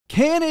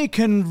Can a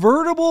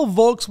convertible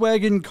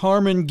Volkswagen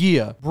Karmann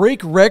Ghia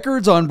break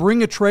records on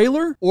Bring a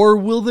Trailer, or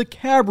will the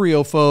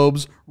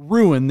Cabrio-Phobes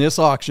ruin this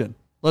auction?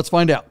 Let's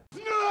find out.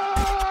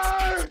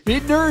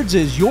 Bid Nerds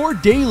is your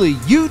daily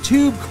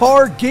YouTube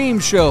car game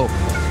show.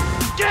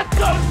 Get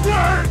those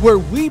nerds! Where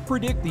we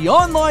predict the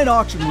online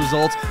auction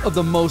results of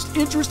the most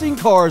interesting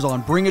cars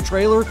on Bring a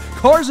Trailer,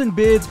 Cars and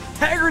Bids,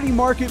 Haggerty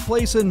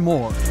Marketplace, and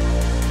more.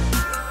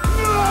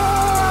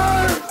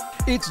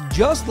 It's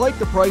just like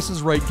the Price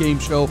is Right game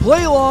show.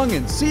 Play along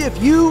and see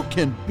if you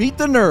can beat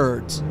the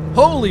nerds.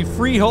 Holy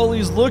free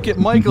holies, look at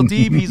Michael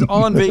Deeb. He's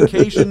on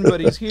vacation, but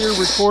he's here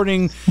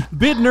recording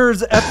Bid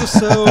Nerds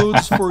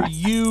episodes for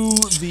you,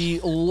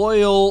 the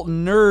loyal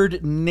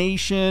nerd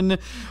nation.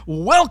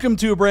 Welcome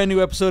to a brand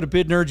new episode of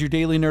Bid Nerds, your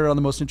daily nerd on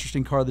the most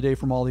interesting car of the day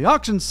from all the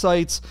auction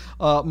sites.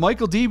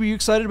 Michael Deeb, are you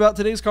excited about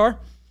today's car?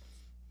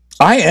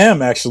 I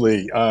am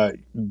actually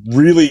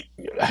really,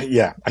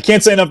 yeah. I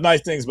can't say enough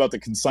nice things about the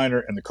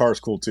consignor, and the car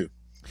is cool too.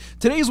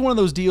 Today's one of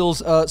those deals.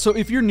 So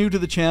if you're new to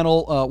the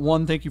channel,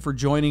 one, thank you for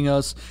joining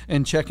us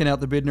and checking out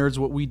the Bid Nerds.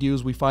 What we do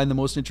is we find the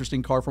most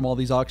interesting car from all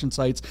these auction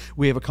sites.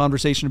 We have a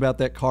conversation about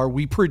that car.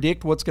 We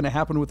predict what's going to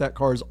happen with that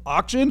car's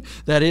auction.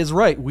 That is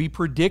right. We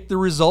predict the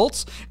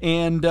results,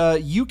 and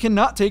you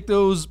cannot take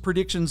those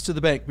predictions to the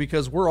bank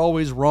because we're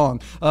always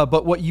wrong.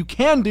 But what you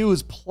can do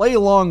is play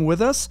along with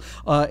us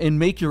and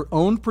make your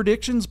own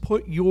predictions.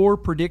 Put your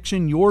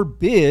prediction, your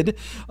bid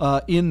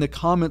in the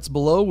comments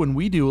below when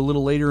we do a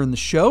little later in the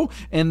show.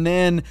 And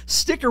then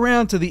stick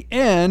around to the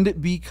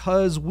end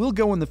because we'll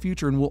go in the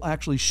future and we'll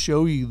actually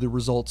show you the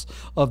results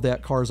of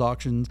that car's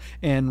auctions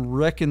and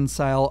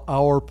reconcile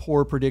our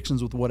poor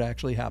predictions with what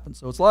actually happened.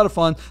 So it's a lot of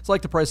fun. It's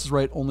like the Price is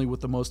Right, only with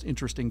the most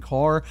interesting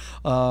car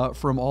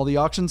from all the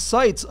auction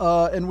sites.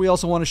 And we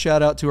also want to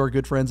shout out to our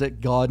good friends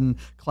at Godden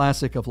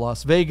Classic of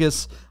Las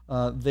Vegas.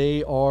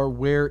 They are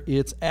where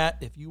it's at.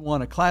 If you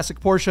want a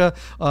classic Porsche,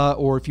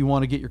 or if you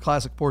want to get your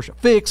classic Porsche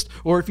fixed,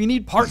 or if you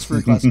need parts for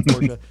your classic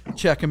Porsche,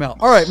 check them out.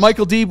 All right,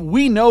 Michael Deeb,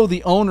 we know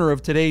the owner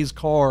of today's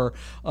car.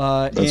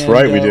 That's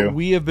right, we do.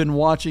 We have been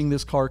watching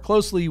this car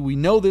closely. We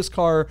know this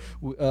car.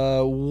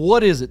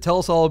 What is it? Tell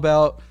us all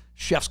about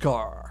Chef's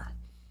car.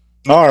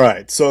 All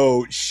right,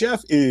 so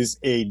Chef is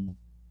a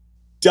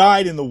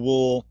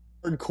dyed-in-the-wool,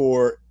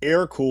 hardcore,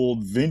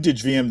 air-cooled,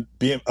 vintage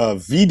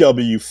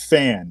VW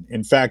fan.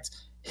 In fact,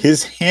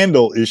 his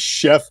handle is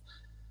Chef.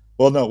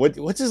 Well, no,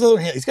 what's his other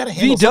handle? He's got a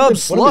handle. V-Dub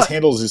Slut. One of his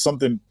handles is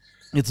something.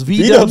 It's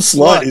V-Dub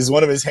Slut is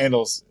one of his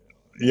handles.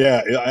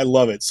 Yeah, I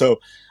love it. So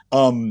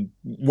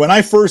when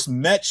I first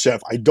met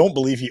Chef, I don't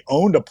believe he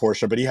owned a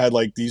Porsche, but he had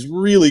like these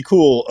really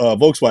cool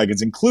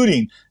Volkswagens,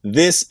 including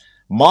this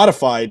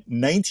modified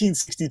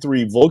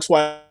 1963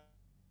 Volkswagen.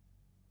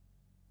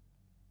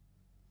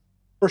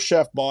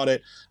 Chef bought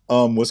it,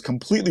 was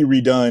completely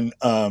redone.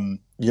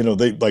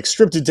 They like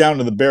stripped it down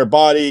to the bare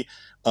body,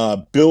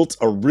 built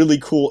a really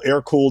cool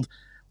air-cooled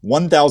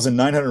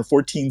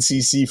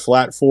 1,914cc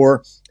flat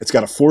four. It's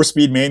got a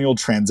 4-speed manual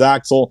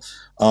transaxle.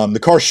 The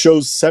car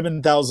shows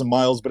 7,000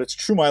 miles, but its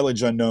true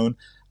mileage unknown.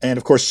 And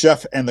of course,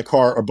 Chef and the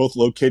car are both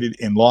located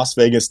in Las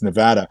Vegas,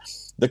 Nevada.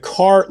 The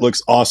car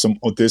looks awesome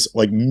with this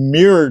like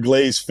mirror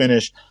glaze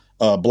finish,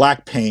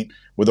 black paint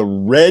with a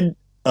red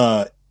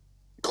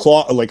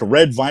like a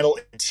red vinyl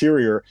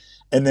interior,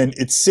 and then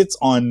it sits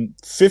on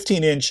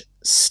 15-inch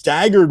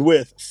staggered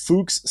width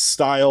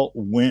Fuchs-style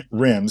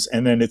rims,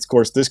 and then of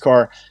course this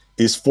car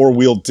is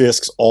 4-wheel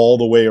discs all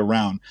the way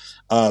around.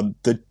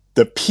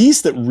 The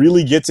piece that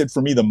really gets it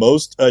for me the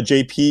most,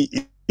 JP,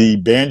 is the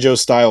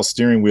banjo-style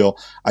steering wheel.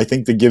 I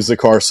think that gives the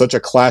car such a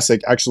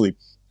classic, actually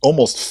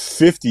almost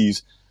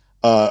 50s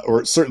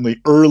or certainly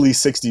early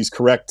 60s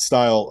correct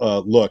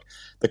style look.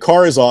 The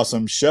car is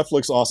awesome. Chef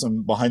looks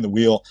awesome behind the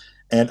wheel.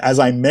 And as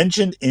I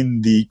mentioned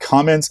in the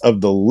comments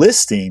of the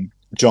listing,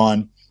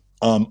 John,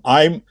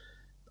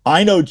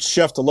 I know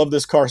Chef to love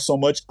this car so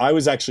much, I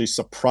was actually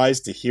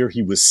surprised to hear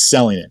he was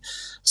selling it.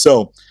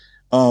 So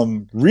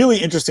really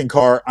interesting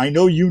car. I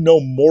know you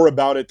know more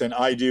about it than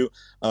I do,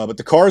 but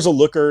the car is a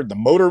looker. The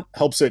motor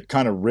helps it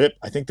kind of rip.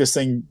 I think this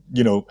thing,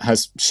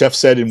 has Chef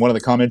said in one of the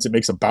comments, it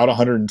makes about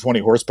 120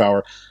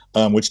 horsepower,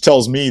 which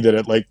tells me that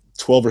at like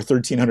 12 or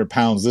 1,300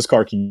 pounds, this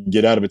car can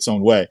get out of its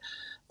own way.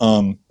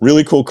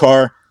 Really cool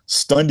car.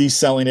 Stundy's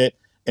selling it,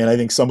 and I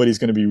think somebody's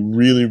going to be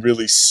really,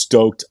 really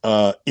stoked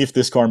if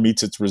this car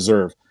meets its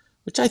reserve,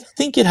 which I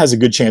think it has a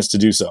good chance to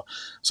do so.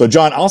 So,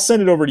 John, I'll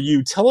send it over to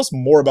you. Tell us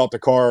more about the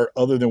car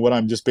other than what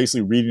I'm just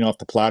basically reading off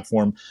the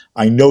platform.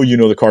 I know you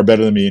know the car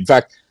better than me. In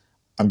fact,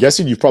 I'm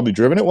guessing you've probably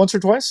driven it once or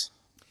twice?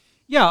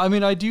 Yeah, I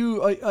mean, I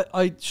do.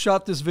 I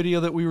shot this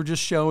video that we were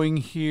just showing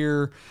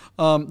here.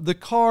 The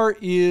car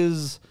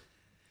it's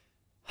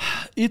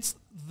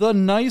the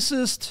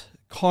nicest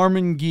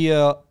Karmann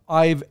Ghia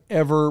I've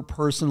ever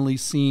personally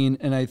seen,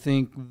 and I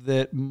think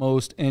that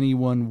most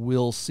anyone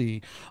will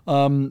see.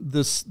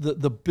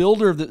 The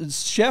builder of the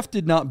Chef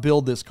did not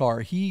build this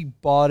car; he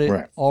bought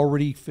it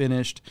already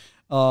finished.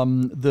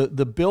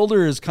 The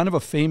builder is kind of a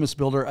famous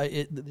builder.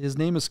 His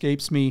name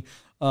escapes me.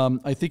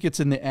 I think it's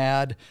in the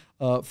ad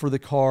for the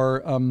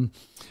car.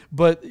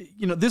 But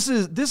you know, this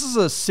is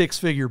a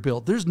 6-figure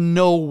build. There's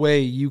no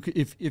way you could,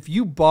 if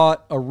you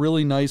bought a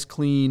really nice,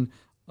 clean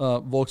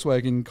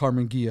Volkswagen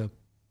Karmann Ghia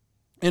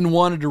and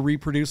wanted to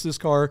reproduce this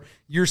car,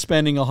 you're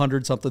spending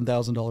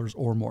 $100,000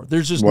 or more.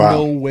 There's just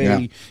no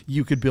way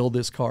you could build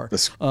this car.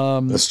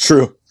 That's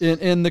true.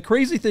 And the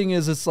crazy thing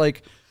is, it's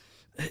like,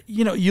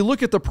 you know, you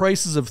look at the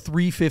prices of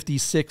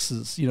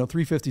 356s, you know,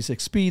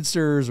 356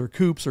 Speedsters or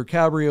Coupes or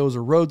Cabrios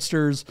or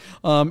Roadsters,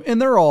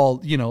 and they're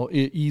all, you know,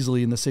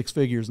 easily in the 6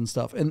 figures and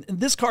stuff. And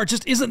this car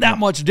just isn't that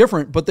much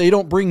different, but they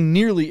don't bring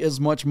nearly as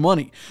much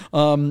money.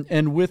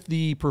 And with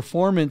the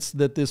performance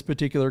that this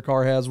particular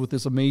car has, with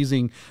this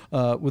amazing,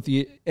 with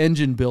the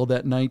engine build,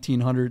 that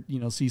 1900, you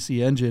know,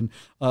 cc engine,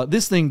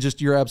 this thing just,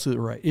 you're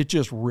absolutely right. It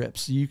just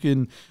rips. You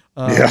can,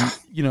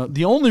 you know,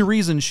 the only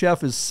reason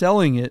Chef is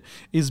selling it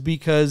is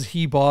because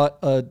he bought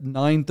a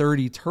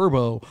 930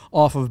 turbo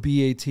off of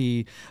BAT,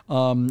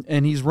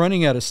 and he's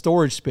running out of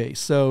storage space.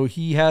 So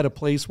he had a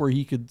place where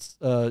he could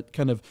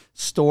kind of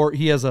store.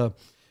 He has a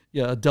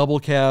double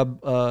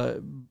cab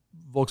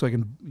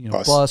Volkswagen, you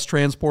know, bus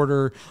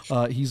transporter.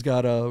 He's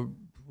got a,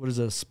 what is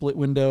it, a split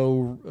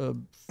window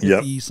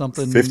 50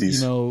 something,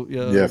 50s. You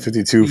know,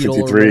 52,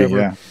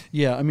 53,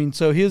 yeah. I mean,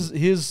 so his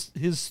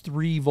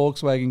 3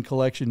 Volkswagen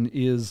collection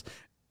is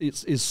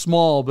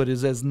small, but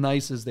is as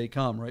nice as they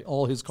come, right?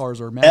 All his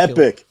cars are immaculate.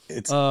 Epic.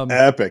 It's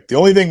epic. The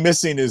only thing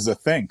missing is a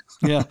thing.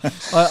 Yeah.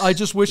 I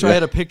just wish I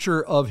had a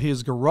picture of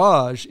his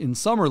garage in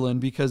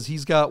Summerlin, because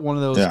he's got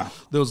one of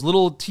those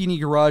little teeny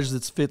garages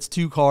that fits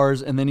 2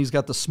 cars, and then he's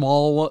got the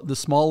small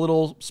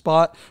little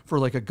spot for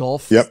like a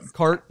golf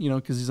cart, you know,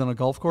 because he's on a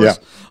golf course.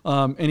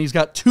 And he's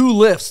got 2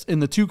 lifts in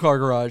the 2-car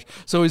garage.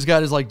 So he's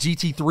got his like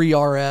GT3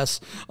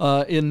 RS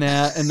in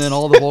that, and then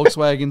all the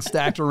Volkswagen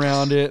stacked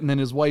around it, and then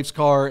his wife's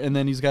car, and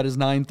then he's got his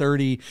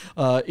 930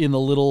 in the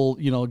little,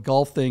 you know,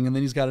 golf thing, and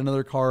then he's got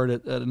another car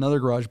at another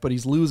garage, but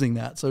he's losing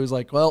that. So he's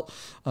like, well,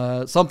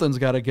 something's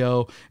got to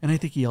go. And I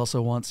think he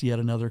also wants yet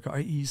another car.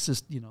 He's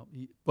just, you know,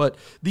 but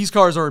these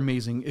cars are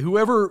amazing.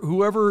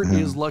 Whoever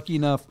is lucky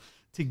enough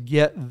to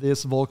get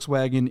this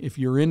Volkswagen, if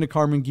you're into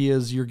Karmann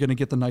Ghias, you're going to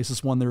get the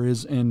nicest one there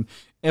is, and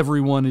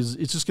everyone is.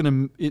 It's just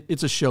going to.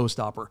 It's a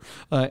showstopper.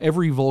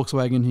 Every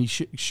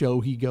Volkswagen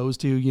show he goes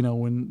to, you know,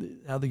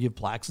 when how they give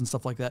plaques and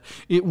stuff like that,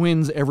 it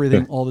wins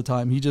everything all the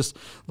time. He just,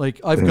 like,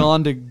 I've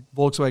gone to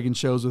Volkswagen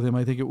shows with him.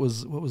 I think it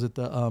was, what was it,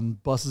 the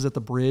Buses at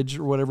the Bridge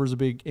or whatever is a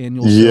big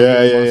annual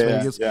show in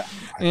Las Vegas.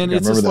 And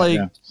it's just like,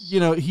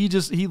 you know, he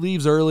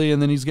leaves early, and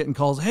then he's getting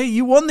calls. Hey,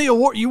 you won the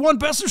award. You won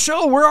Best of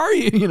Show. Where are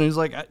you? You know, he's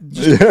like,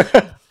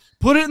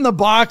 put it in the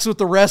box with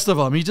the rest of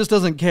them. He just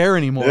doesn't care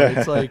anymore.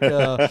 It's like,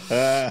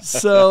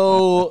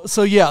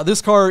 so yeah,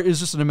 this car is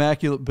just an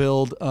immaculate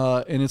build,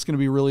 and it's going to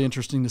be really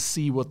interesting to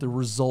see what the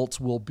results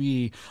will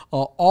be.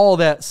 All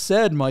that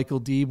said,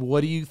 Michael Deeb,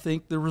 what do you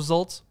think the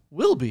results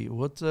will be?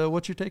 What's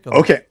your take on it?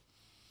 Okay.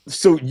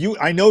 So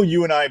I know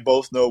you and I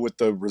both know what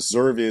the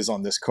reserve is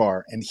on this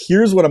car. And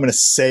here's what I'm going to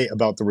say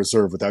about the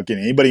reserve without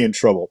getting anybody in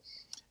trouble,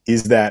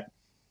 is that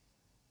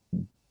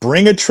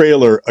Bring a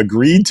Trailer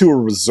agreed to a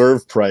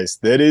reserve price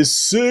that is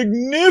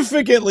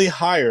significantly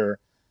higher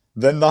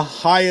than the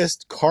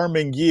highest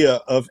Karmann Ghia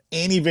of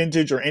any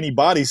vintage or any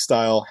body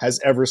style has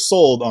ever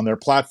sold on their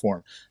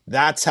platform.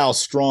 That's how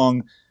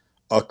strong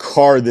a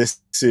car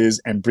this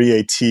is, and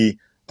BAT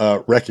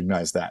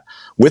recognized that.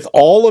 With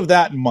all of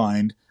that in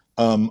mind,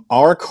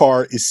 our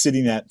car is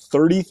sitting at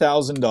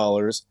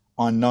 $30,000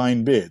 on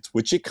 9 bids,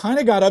 which it kind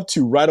of got up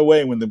to right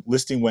away when the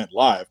listing went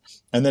live.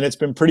 And then it's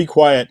been pretty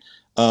quiet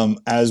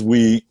as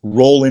we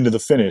roll into the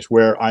finish,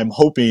 where I'm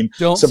hoping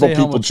several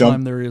people how much jump.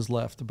 Time there is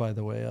left, by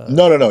the way.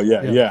 No.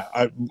 Yeah.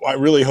 I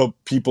really hope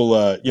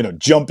people,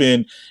 jump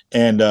in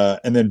and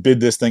then bid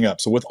this thing up.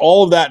 So with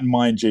all of that in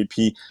mind,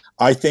 JP,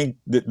 I think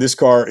that this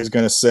car is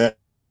going to set,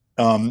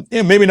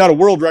 maybe not a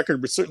world record,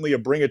 but certainly a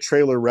Bring a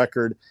Trailer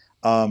record.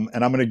 And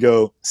I'm going to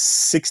go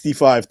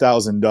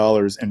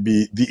 $65,000 and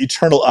be the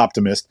eternal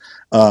optimist,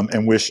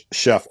 and wish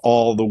Chef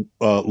all the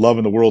love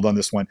in the world on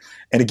this one.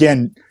 And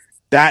again,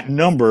 that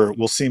number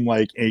will seem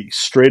like a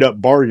straight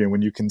up bargain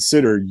when you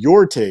consider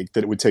your take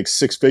that it would take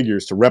 6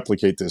 figures to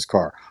replicate this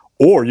car.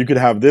 Or you could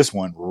have this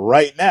one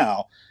right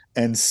now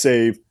and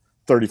save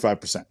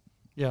 35%.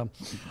 Yeah.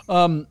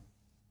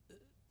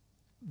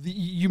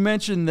 You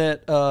mentioned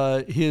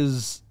that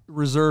his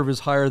reserve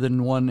is higher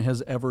than one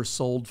has ever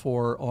sold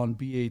for on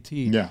BAT.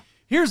 Yeah.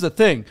 Here's the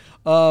thing.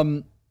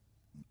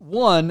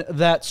 One,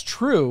 that's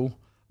true,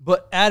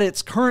 but at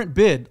its current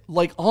bid,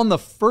 like on the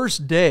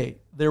first day,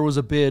 there was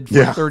a bid for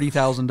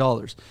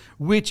 $30,000,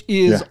 which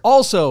is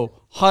also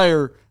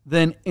higher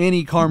than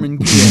any Karmann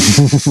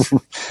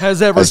Ghia.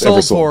 has ever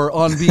sold for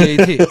on BAT.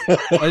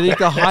 I think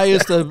the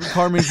highest of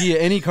Karmann Ghia,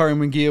 any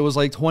Karmann Ghia, was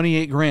like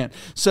 28 grand.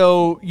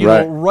 So, you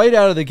know, right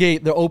out of the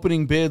gate, the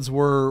opening bids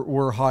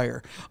were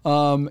higher.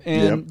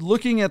 And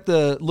looking at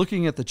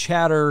the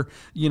chatter,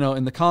 you know,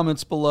 in the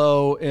comments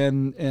below,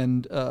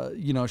 and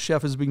you know,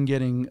 Chef has been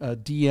getting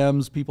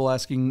DMs, people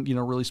asking, you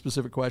know, really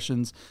specific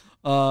questions.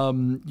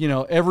 You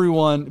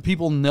know,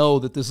 people know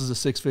that this is a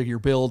 6-figure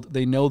build.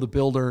 They know the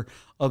builder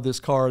of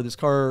this car. This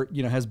car,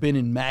 you know, has been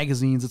in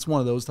magazines. It's one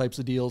of those types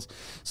of deals.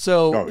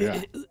 So,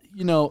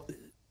 you know,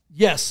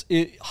 yes,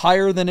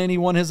 higher than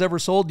anyone has ever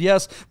sold.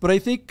 Yes. But I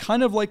think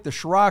kind of like the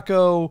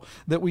Scirocco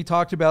that we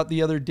talked about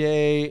the other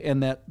day,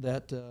 and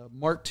that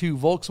Mark II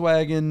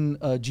Volkswagen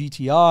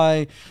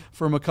GTI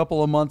from a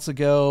couple of months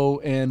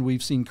ago. And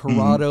we've seen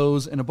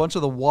Corrados and a bunch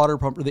of the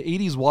the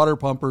 80s water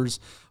pumpers.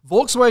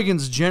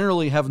 Volkswagens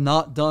generally have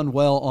not done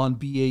well on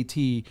BAT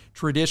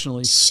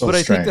traditionally, but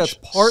I think that's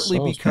partly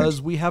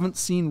because we haven't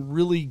seen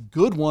really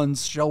good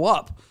ones show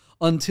up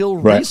until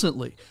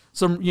recently.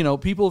 Some, you know,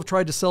 people have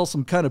tried to sell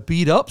some kind of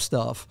beat up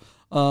stuff,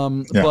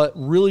 but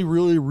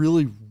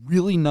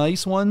really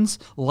nice ones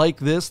like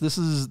this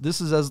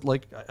is as,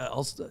 like,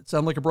 I'll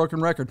sound like a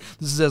broken record,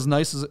 this is as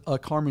nice as a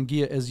Karmann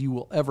Ghia as you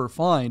will ever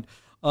find.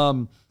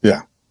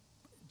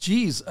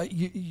 Geez,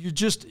 you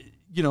just,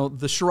 you know,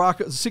 the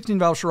Scirocco,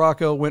 16-valve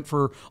Scirocco went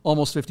for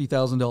almost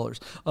 $50,000.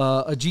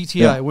 A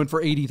GTI went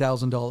for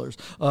 $80,000.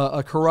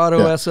 A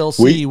Corrado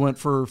SLC went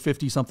for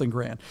 50-something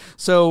grand.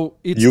 So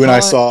it's and I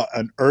saw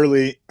an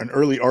early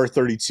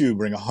R32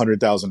 bring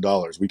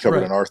 $100,000. We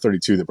covered an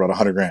R32 that brought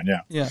 $100 grand.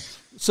 Yeah.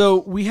 So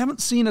we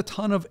haven't seen a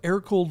ton of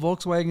air-cooled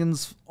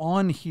Volkswagens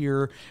on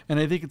here, and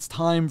I think it's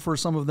time for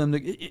some of them to.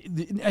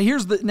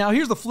 Here's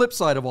the flip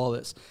side of all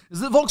this: is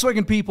that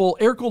Volkswagen people,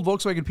 air-cooled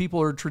Volkswagen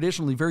people, are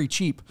traditionally very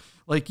cheap.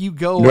 Like, you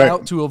go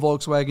out to a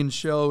Volkswagen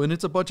show and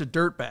it's a bunch of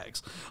dirt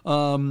bags.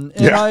 I'm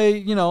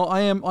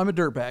a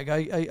dirt bag.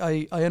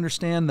 I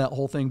understand that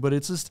whole thing, but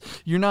it's just,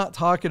 you're not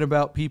talking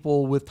about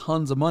people with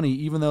tons of money,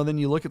 even though then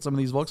you look at some of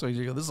these Volkswagens,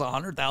 you go, this is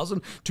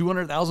 $100,000,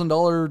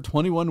 $200,000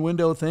 21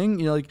 window thing.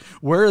 You know, like,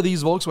 where are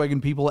these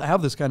Volkswagen people that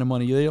have this kind of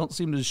money? They don't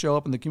seem to show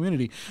up in the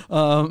community.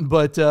 So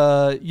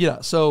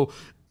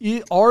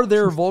are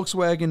there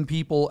Volkswagen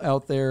people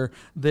out there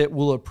that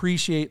will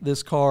appreciate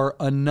this car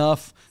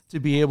enough to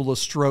be able to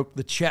stroke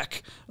the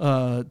check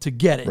to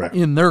get it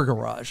in their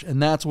garage?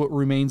 And that's what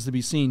remains to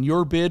be seen.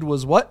 Your bid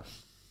was what?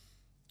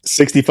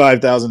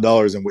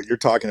 $65,000, and what you're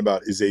talking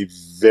about is a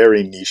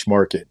very niche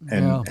market,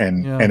 and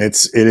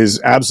it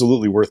is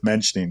absolutely worth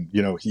mentioning.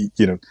 You know,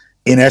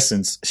 in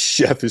essence,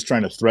 Chef is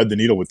trying to thread the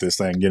needle with this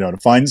thing. You know, to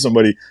find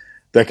somebody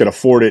that could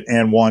afford it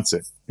and wants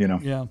it. You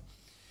know.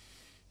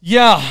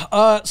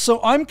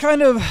 So I'm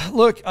kind of,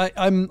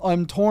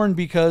 I'm torn,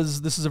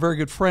 because this is a very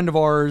good friend of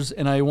ours,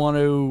 and I want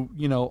to,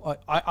 you know,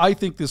 I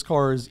think this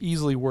car is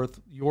easily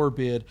worth your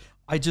bid.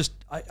 I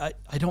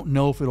don't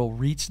know if it'll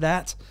reach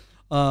that.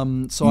 So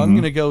I'm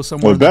going to go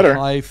somewhere in the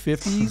high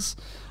 50s.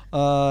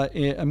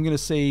 I'm going to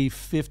say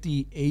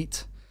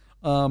 58.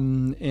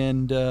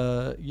 And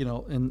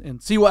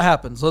see what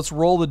happens. Let's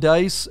roll the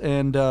dice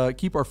and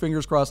keep our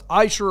fingers crossed.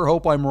 I sure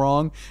hope I'm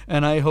wrong,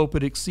 and I hope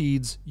it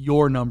exceeds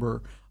your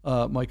number,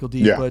 Michael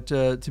D. But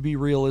to be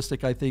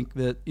realistic, I think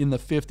that in the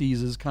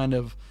 50s is kind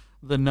of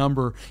the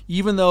number.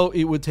 Even though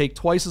it would take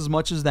twice as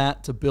much as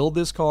that to build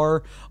this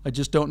car, I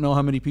just don't know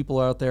how many people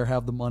out there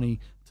have the money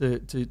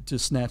to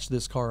snatch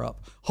this car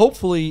up.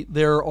 Hopefully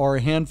there are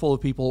a handful of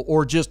people,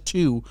 or just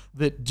two,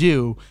 that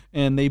do,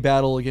 and they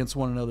battle against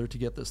one another to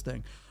get this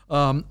thing.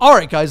 All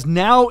right, guys,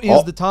 now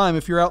is the time.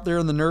 If you're out there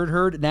in the nerd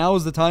herd, now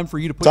is the time for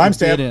you to put your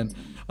bid in.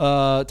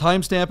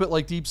 Timestamp it,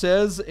 like Deep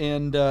says,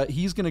 and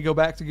he's going to go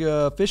back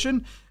to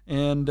fishing,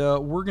 and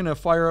we're going to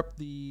fire up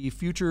the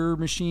future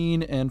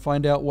machine and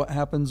find out what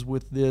happens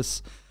with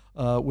this,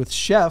 with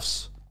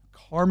Chef's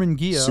Karmann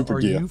Ghia. Are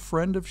you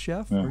friend of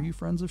Chef? Are you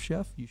friends of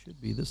Chef? You should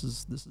be. This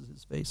is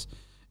his face.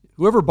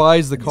 Whoever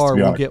buys the car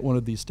will get one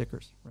of these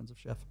stickers. Friends of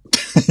Chef.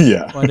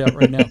 Find out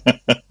right now.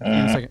 In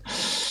a second.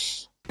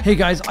 Hey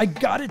guys, I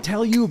gotta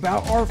tell you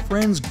about our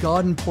friends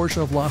Godin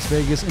Porsche of Las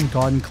Vegas and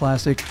Godin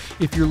Classic.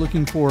 If you're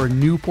looking for a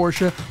new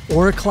Porsche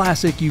or a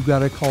classic, you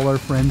gotta call our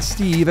friend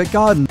Steve at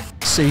Godin.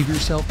 Save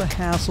yourself the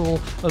hassle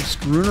of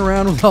screwing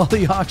around with all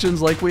the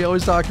auctions like we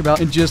always talk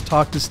about, and just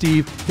talk to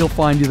Steve. He'll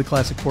find you the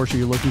classic Porsche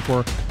you're looking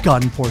for.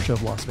 Godin Porsche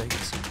of Las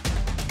Vegas.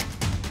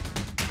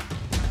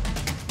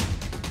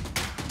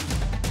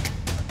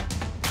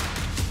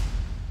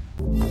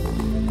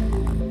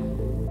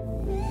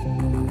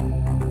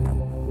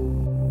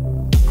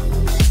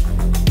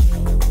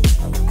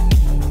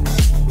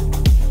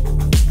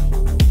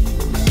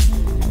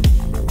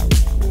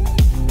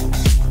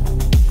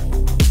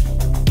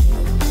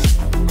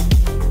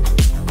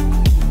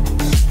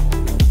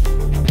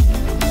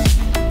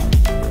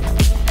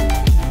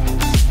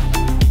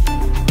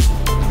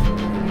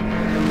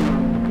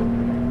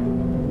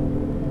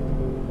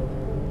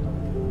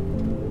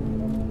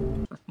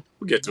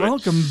 get to it.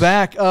 Welcome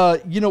back.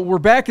 We're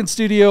back in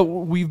studio.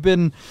 We've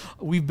been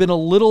a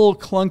little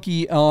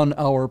clunky on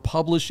our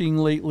publishing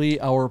lately.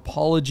 Our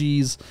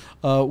apologies.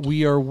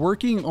 We are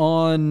working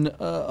on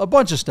a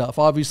bunch of stuff.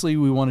 Obviously,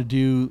 we're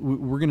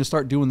going to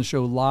start doing the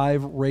show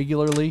live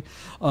regularly.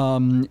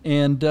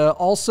 And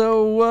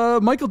also,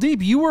 Michael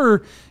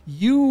Deeb,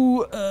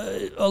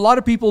 a lot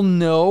of people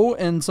know,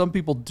 and some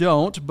people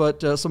don't,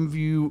 but some of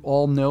you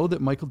all know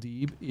that Michael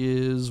Deeb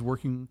is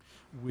working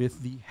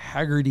with the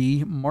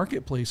Hagerty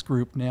Marketplace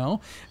Group now.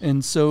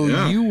 And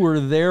so you were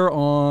there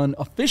on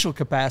official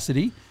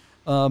capacity.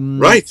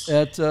 Right.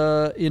 At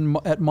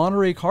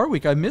Monterey Car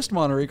Week. I missed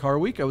Monterey Car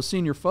Week. I was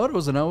seeing your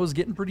photos and I was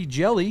getting pretty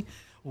jelly.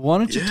 Why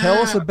don't you tell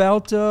us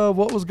about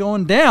what was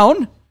going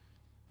down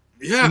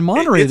in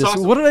Monterey?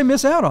 Awesome. What did I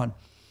miss out on?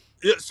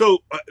 Yeah, so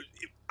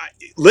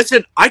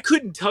listen, I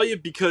couldn't tell you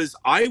because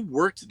I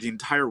worked the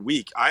entire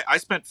week. I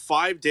spent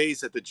 5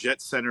 days at the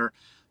Jet Center.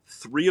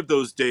 3 of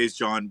those days,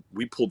 John,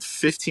 we pulled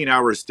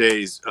 15-hour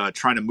days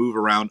trying to move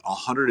around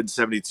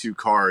 172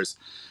 cars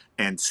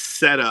and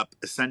set up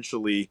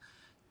essentially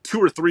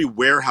 2 or 3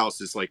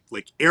 warehouses, like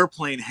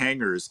airplane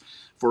hangars,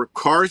 for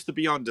cars to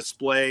be on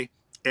display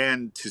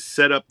and to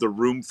set up the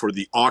room for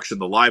the auction,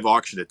 the live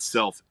auction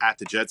itself at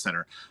the Jet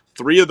Center.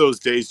 3 of those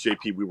days,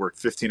 JP, we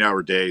worked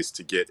 15-hour days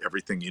to get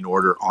everything in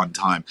order on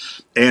time.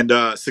 And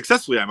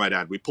successfully, I might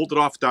add. We pulled it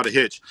off without a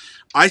hitch.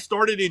 I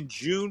started in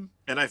June,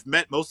 and I've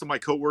met most of my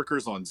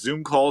coworkers on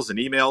Zoom calls and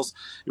emails.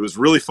 It was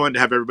really fun to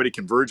have everybody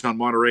converge on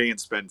Monterey and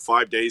spend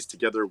 5 days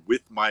together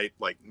with my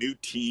new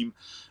team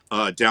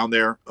down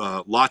there.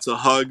 Lots of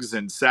hugs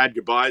and sad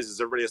goodbyes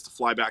as everybody has to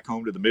fly back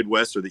home to the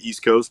Midwest or the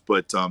East Coast.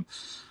 But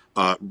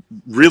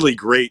really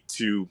great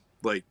to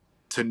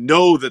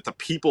know that the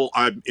people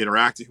I'm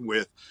interacting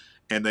with,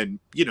 and then,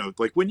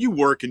 when you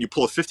work and you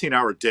pull a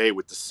 15-hour day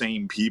with the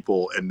same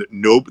people and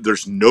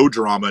there's no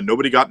drama,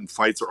 nobody got in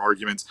fights or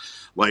arguments,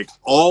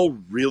 all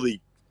really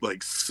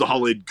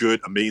solid,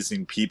 good,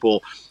 amazing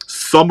people.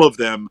 Some of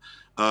them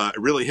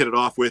really hit it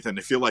off with, and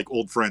I feel like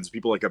old friends,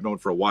 people I've known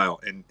for a while.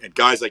 And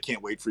guys, I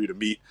can't wait for you to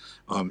meet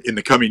in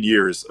the coming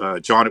years.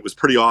 John, it was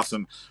pretty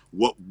awesome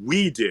what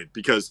we did,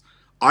 because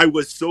I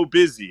was so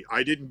busy.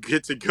 I didn't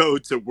get to go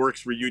to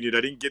Works Reunion. I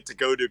didn't get to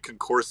go to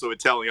Concorso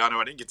Italiano.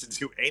 I didn't get to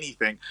do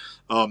anything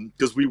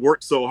because we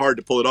worked so hard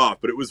to pull it off.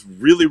 But it was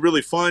really,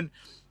 really fun.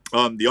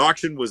 The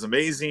auction was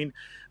amazing.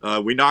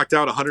 We knocked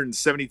out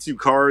 172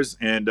 cars,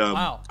 and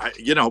wow.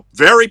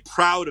 Very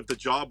proud of the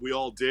job we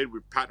all did.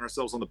 We're patting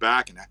ourselves on the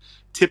back, and I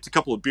tipped a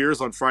couple of beers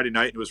on Friday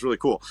night, and it was really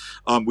cool.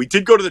 We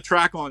did go to the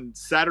track on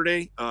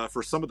Saturday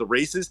for some of the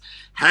races.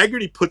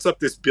 Hagerty puts up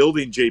this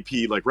building,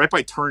 JP, right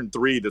by turn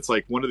 3. That's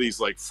one of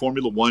these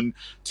Formula One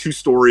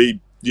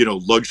 2-story,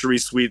 luxury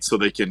suites, so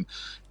they can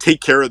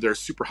take care of their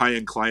super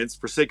high-end clients.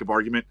 For sake of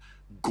argument,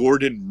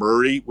 Gordon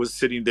Murray was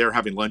sitting there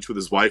having lunch with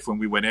his wife when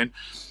we went in.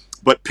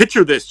 But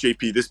picture this,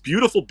 JP, this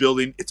beautiful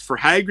building. It's for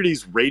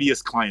Hagerty's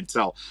Radius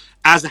clientele.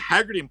 As a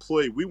Hagerty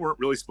employee, we weren't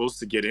really supposed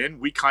to get in.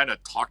 We kind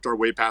of talked our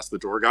way past the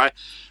door guy.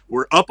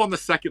 We're up on the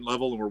 2nd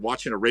level, and we're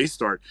watching a race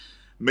start.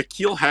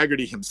 McKeel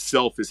Hagerty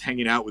himself is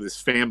hanging out with his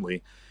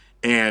family,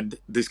 and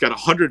he's got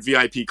 100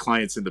 VIP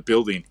clients in the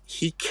building.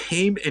 He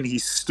came and he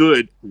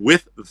stood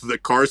with the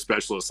car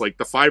specialists,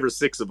 the 5 or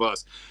 6 of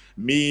us,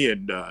 me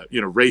and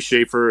Ray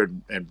Schaefer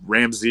and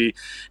Ramsey,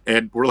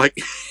 and we're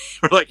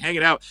we're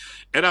hanging out,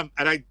 and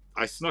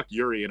I snuck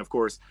Yuri in, of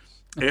course,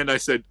 and I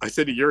said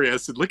to Yuri, I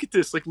said, look at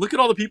this, look at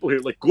all the people here.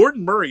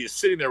 Gordon Murray is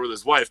sitting there with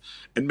his wife,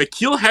 and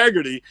McKeel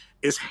Hagerty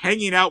is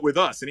hanging out with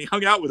us, and he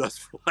hung out with us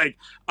for an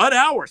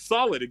hour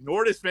solid,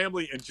 ignored his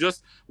family, and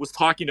just was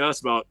talking to us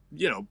about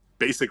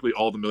basically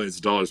all the millions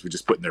of dollars we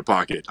just put in their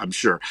pocket, I'm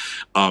sure.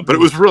 But it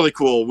was really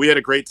cool. We had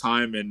a great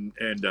time, and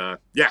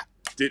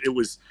it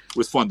was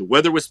fun. The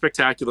weather was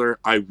spectacular.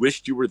 I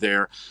wished you were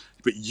there,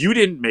 but you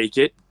didn't make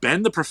it.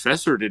 Ben, the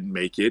professor, didn't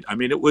make it. I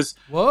mean, it was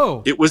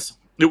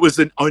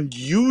an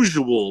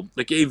unusual,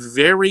 a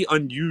very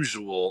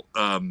unusual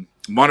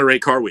Monterey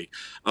Car Week.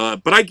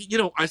 But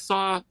I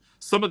saw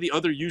some of the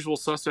other usual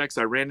suspects.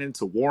 I ran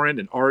into Warren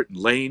and Art and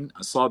Lane.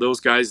 I saw those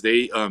guys.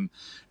 They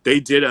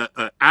did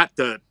at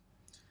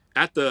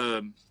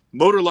the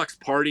Motorlux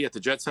party at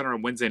the Jet Center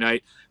on Wednesday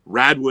night.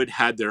 Radwood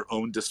had their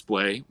own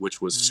display, which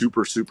was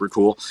super, super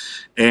cool.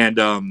 And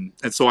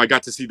so I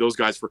got to see those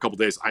guys for a couple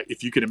days.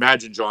 If you can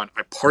imagine, John,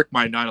 I parked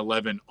my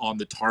 911 on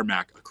the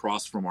tarmac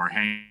across from our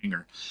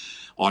hangar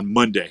on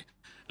Monday.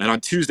 And on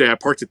Tuesday, I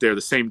parked it there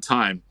the same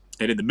time.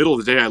 And in the middle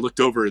of the day, I looked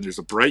over, and there's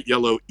a bright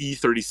yellow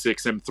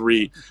E36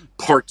 M3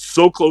 parked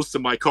so close to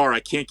my car,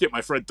 I can't get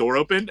my front door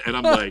open. And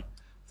I'm like,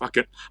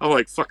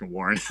 fucking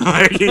Warren.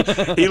 he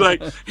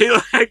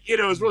it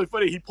was really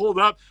funny. He pulled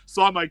up,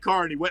 saw my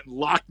car, and he went and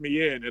locked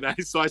me in. And I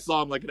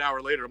saw him an hour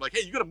later. I'm like,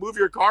 hey, you gonna move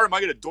your car? Am I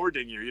gonna door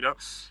ding you?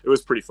 It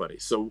was pretty funny.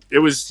 So it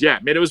was,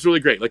 it was really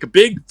great. A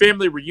big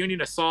family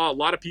reunion. I saw a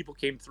lot of people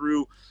came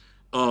through.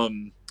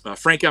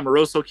 Frank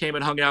Amoroso came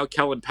and hung out.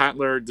 Kellen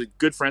Patler, the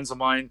good friends of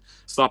mine,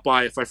 stopped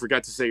by. If I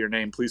forgot to say your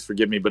name, please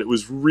forgive me. But it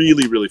was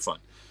really, really fun.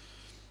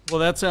 Well,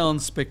 that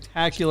sounds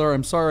spectacular.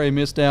 I'm sorry I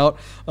missed out.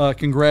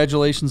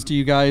 Congratulations to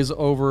you guys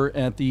over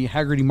at the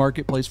Hagerty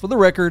Marketplace. For the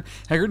record,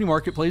 Hagerty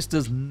Marketplace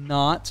does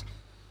not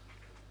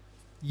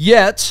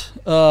yet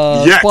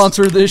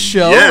sponsor this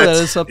show. That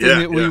is something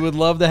that we would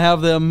love to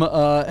have them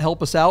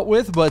help us out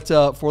with. But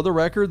for the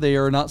record, they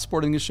are not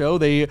supporting the show.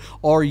 They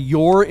are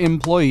your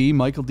employee,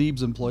 Michael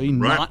Deeb's employee,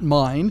 not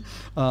mine.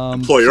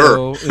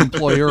 Employer. So,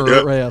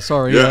 employer. Yeah,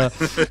 sorry.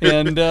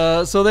 And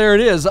so there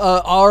it is.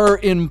 Our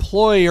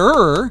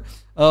employer,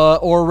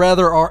 or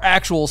rather our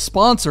actual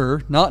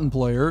sponsor, not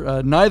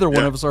employer. Neither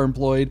one of us are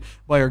employed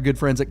by our good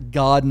friends at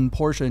Godden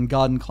Porsche and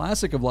Godden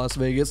Classic of Las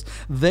Vegas.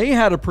 They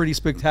had a pretty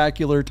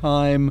spectacular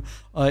time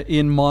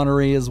in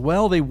Monterey as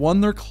well. They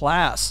won their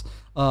class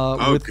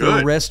with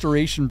the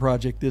restoration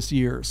project this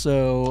year.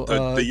 So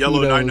the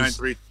yellow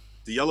 993.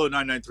 The yellow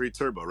 993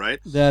 Turbo,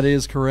 right? That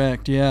is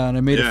correct, yeah. And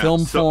I made a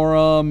film for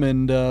them,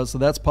 and so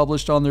that's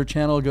published on their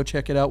channel. Go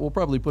check it out. We'll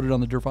probably put it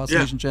on the Durfoss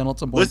Nation channel at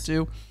some point,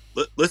 too.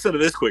 Listen to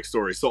this quick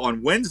story. So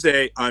on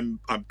Wednesday, I'm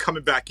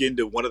coming back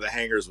into one of the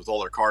hangars with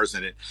all our cars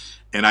in it,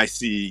 and I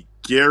see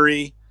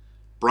Gary,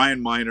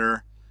 Brian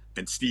Miner,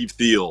 and Steve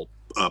Thiel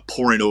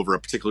pouring over a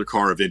particular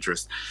car of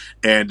interest,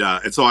 and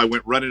so I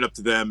went running up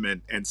to them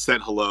and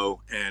said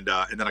hello, and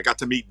then I got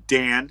to meet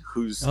Dan,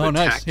 who's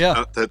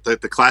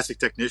the classic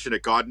technician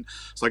at Godden.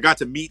 So I got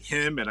to meet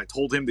him, and I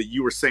told him that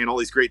you were saying all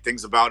these great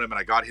things about him, and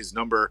I got his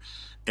number.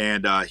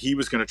 And he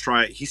was going to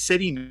try. He said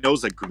he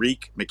knows a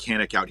Greek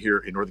mechanic out here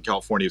in Northern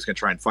California. He was going to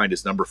try and find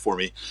his number for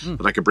me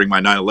that I could bring my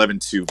 911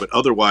 to. But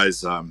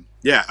otherwise, I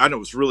know it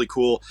was really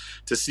cool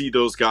to see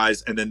those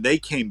guys. And then they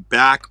came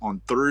back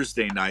on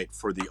Thursday night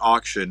for the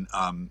auction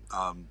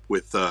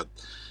with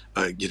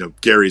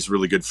Gary's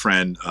really good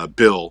friend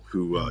Bill,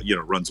 who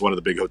runs one of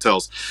the big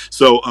hotels.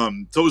 So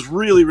it was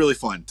really, really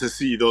fun to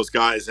see those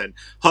guys, and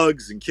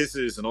hugs and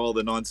kisses and all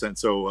the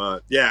nonsense.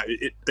 So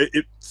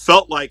it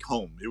felt like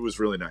home. It was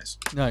really nice.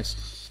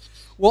 Nice.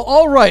 Well,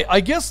 all right. I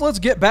guess let's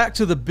get back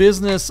to the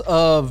business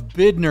of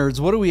Bid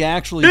Nerds. What do we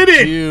actually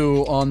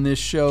do on this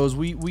show? Is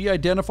we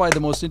identify the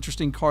most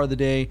interesting car of the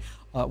day.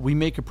 We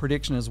make a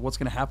prediction as what's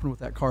going to happen with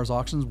that car's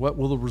auctions. What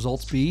will the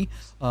results be?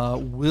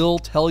 We'll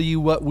tell you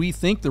what we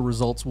think the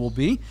results will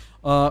be.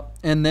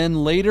 And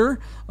then later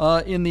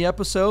in the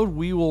episode,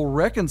 we will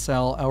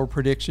reconcile our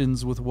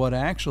predictions with what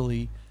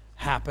actually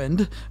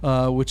happened,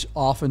 which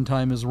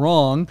oftentimes is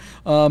wrong.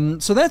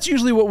 So that's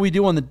usually what we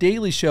do on the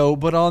daily show.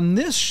 But on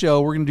this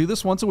show, we're going to do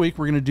this once a week.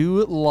 We're going to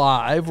do it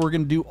live. We're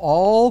going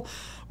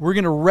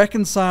to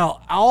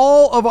reconcile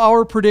all of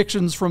our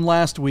predictions from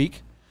last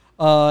week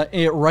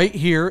right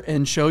here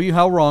and show you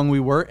how wrong we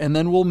were, and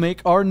then we'll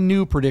make our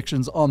new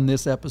predictions on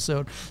this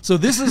episode. So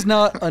this is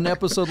not an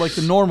episode like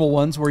the normal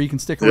ones where you can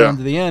stick around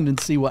to the end and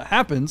see what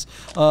happens.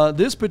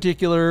 This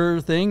particular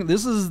thing,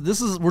 this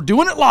is we're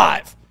doing it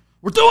live.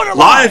 We're doing it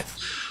live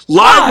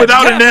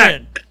without a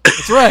net.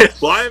 That's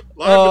right. live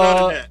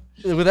without a net.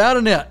 Without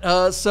a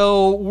net.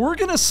 So we're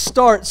going to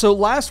start. So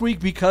last week,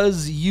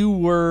 because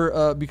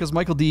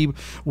Michael Deeb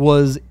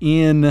was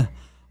in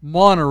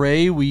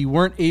Monterey, we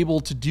weren't able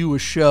to do a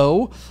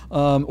show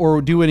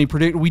or do any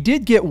prediction. We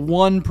did get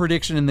one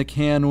prediction in the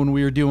can when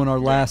we were doing our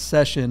last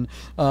session.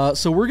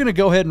 So we're going to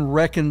go ahead and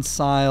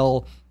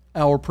reconcile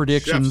our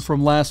prediction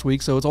from last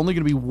week. So it's only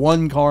going to be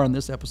one car on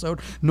this episode.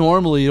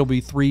 Normally it'll be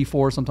 3,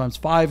 4, sometimes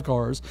 5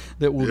 cars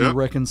that we'll be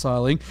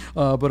reconciling.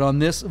 But on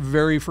this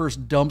very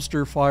first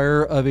dumpster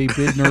fire of a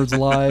Bid Nerds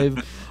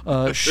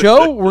Live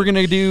show, we're going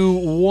to do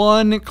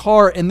one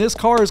car. And this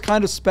car is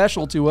kind of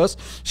special to us.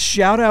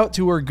 Shout out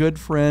to our good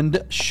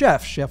friend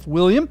Chef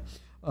William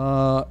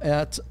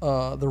at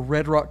the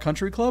Red Rock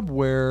Country Club,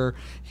 where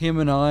him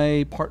and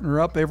I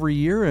partner up every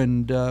year,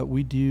 and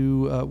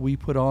we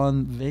put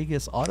on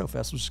Vegas Auto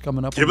Fest, which is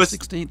coming up on the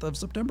 16th of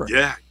September.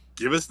 Yeah,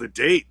 give us the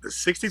date, the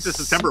 16th of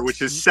September,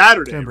 which is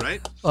Saturday,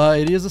 right?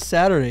 It is a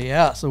Saturday,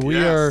 yeah. So we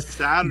are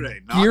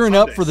gearing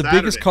up for the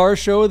biggest car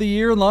show of the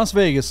year in Las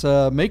Vegas.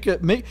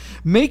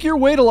 Make your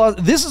way to Las.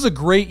 This is a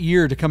great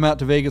year to come out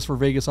to Vegas for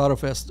Vegas Auto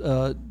Fest,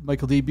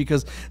 Michael D,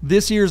 because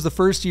this year is the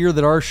first year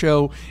that our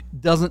show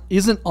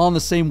isn't on the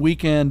same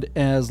weekend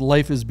as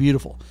Life is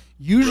Beautiful.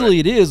 Usually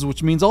it is,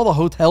 which means all the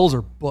hotels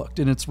are booked,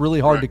 and it's really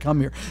hard to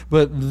come here.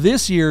 But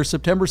this year,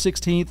 September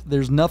 16th,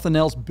 there's nothing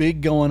else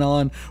big going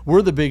on.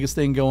 We're the biggest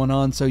thing going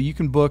on, so you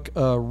can book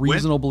a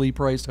reasonably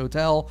priced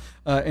hotel.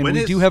 And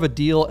we do have a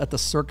deal at the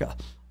Circa.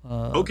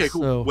 Okay,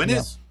 cool. So,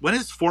 when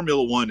is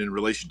Formula One in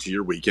relation to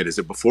your weekend? Is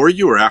it before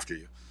you or after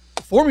you?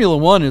 Formula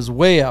One is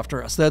way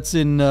after us. That's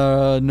in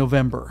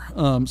November.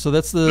 So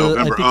that's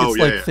I think it's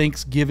like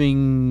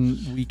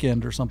Thanksgiving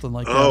weekend or something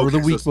like that, or the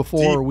week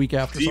before or week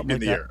after, something like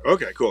that. Year.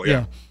 Okay, cool.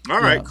 Yeah. All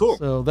right, cool.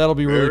 So that'll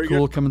be really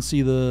cool. Come and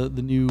see the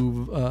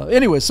new.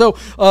 Anyway, so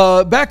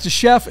back to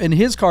Chef and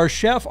his car.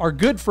 Chef, our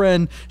good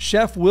friend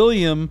Chef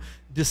William,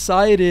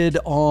 decided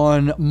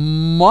on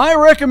my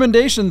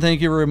recommendation. Thank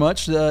you very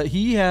much.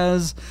 He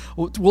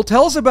will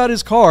tell us about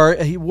his car.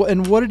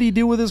 And what did he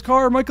do with his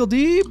car, Michael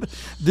Deeb?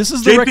 This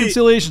is the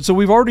reconciliation. So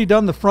we've already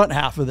done the front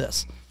half of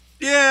this.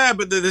 Yeah,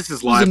 but this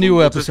is live. It's a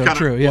new episode,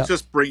 true. Yeah,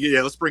 let's bring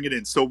it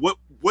in. So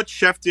what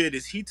Chef did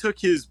is he took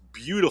his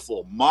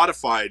beautiful,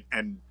 modified,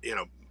 and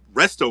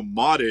resto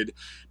modded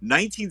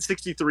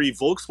 1963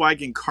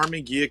 Volkswagen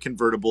Karmann Ghia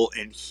convertible,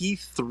 and he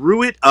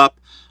threw it up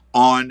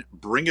on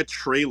Bring a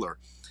Trailer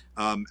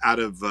out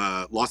of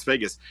Las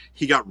Vegas.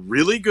 He got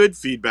really good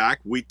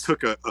feedback. We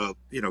took a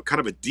kind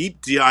of a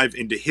deep dive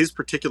into his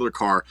particular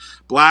car,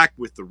 black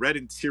with the red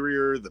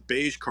interior, the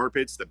beige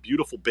carpets, the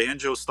beautiful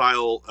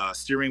banjo-style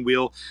steering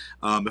wheel.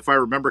 If I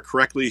remember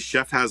correctly,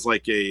 Chef has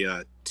like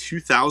a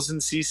 2000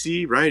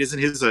 cc, right? Isn't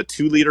his a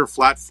 2-liter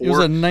flat four? It was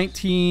a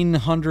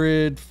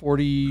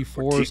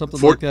 1944 or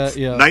something like that.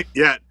 Yeah.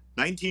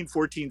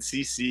 1914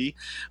 cc.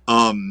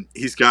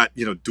 He's got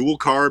dual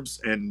carbs,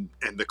 and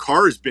the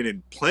car has been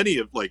in plenty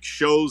of like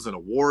shows and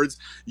awards.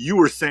 You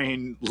were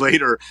saying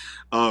later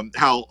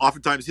how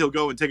oftentimes he'll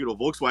go and take it to a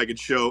Volkswagen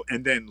show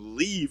and then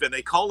leave, and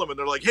they call him and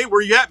they're like, "Hey,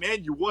 where you at,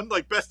 man? You won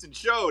like best in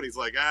show." And he's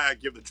like,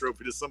 give the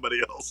trophy to somebody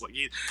else. Like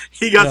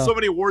he got so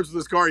many awards with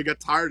this car, he got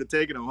tired of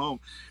taking him home.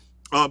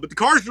 But the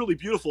car is really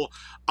beautiful.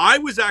 I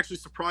was actually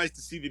surprised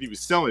to see that he was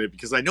selling it,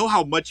 because I know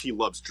how much he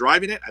loves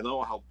driving it. I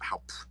know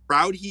how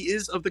proud he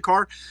is of the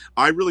car.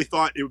 I really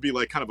thought it would be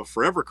like kind of a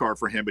forever car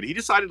for him, but he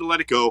decided to let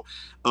it go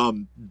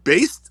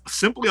based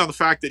simply on the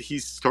fact that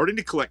he's starting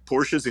to collect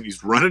Porsches and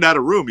he's running out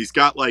of room. He's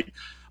got like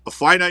a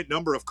finite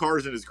number of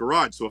cars in his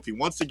garage. So if he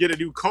wants to get a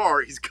new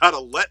car, he's got to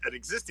let an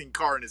existing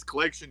car in his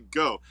collection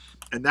go.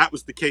 And that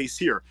was the case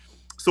here.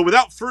 So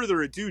without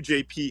further ado,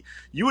 JP,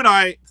 you and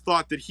I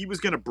thought that he was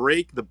going to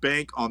break the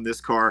bank on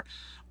this car.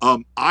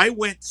 I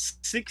went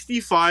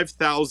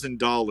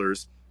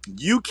 $65,000.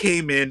 You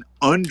came in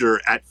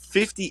under at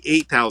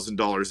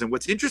 $58,000. And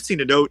what's interesting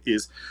to note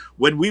is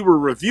when we were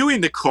reviewing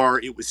the car,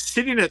 it was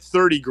sitting at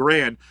 30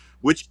 grand,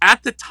 which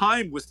at the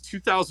time was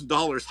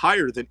 $2,000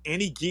 higher than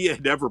any Ghia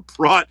had ever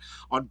brought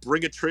on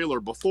Bring a Trailer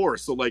before.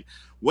 So like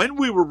when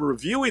we were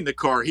reviewing the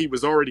car, he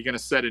was already going to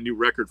set a new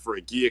record for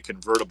a Ghia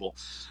convertible.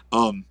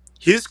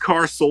 His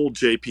car sold,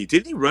 JP.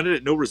 Didn't he run it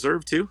at no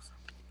reserve too?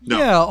 No.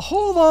 Yeah,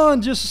 hold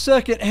on just a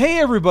second.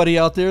 Hey, everybody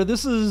out there.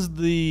 This is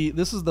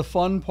the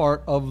fun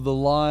part of the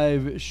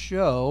live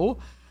show.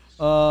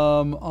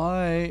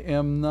 I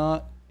am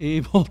not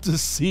able to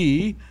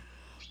see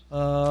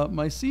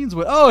my scenes.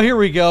 Oh, here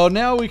we go.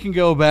 Now we can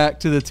go back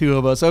to the two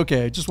of us.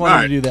 Okay, just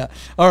wanted to do that.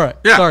 All right.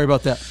 Yeah. Sorry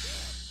about that.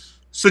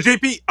 So,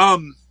 JP,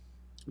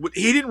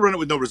 he didn't run it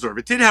with no reserve.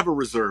 It did have a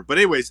reserve, but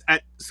anyways,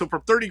 so for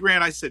 30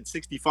 grand, I said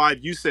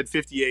 65. You said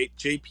 58.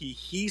 JP,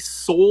 he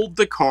sold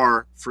the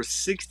car for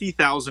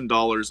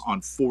 $60,000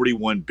 on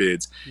 41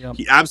 bids. Yep.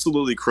 He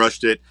absolutely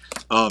crushed it.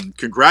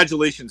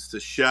 Congratulations to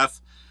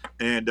Chef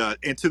and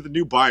to the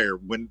new buyer.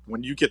 When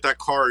you get that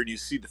car and you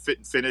see the fit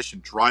and finish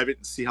and drive it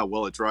and see how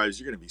well it drives,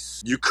 you're gonna be.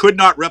 You could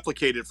not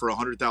replicate it for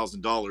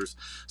 $100,000.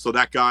 So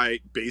that guy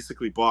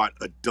basically bought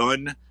a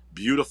done,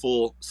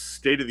 beautiful,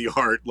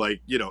 state-of-the-art, like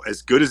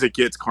as good as it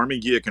gets,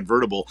 Karmann Ghia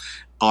convertible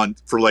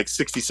for like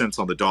 60 cents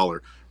on the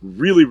dollar.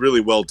 Really,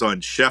 really well done.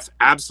 Chef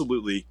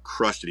absolutely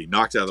crushed it. He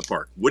knocked it out of the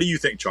park. What do you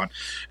think, John?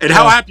 And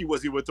how happy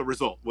was he with the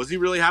result? Was he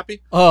really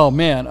happy? Oh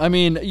man, I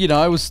mean,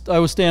 I was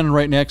standing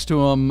right next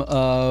to him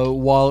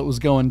while it was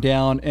going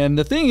down, and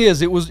the thing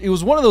is, it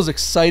was one of those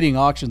exciting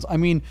auctions. I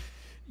mean,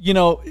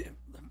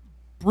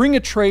 Bring a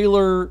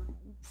Trailer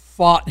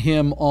fought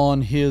him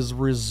on his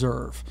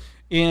reserve.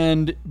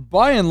 And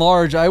by and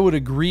large, I would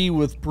agree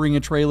with Bring a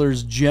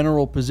Trailer's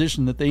general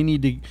position that they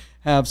need to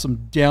have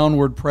some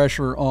downward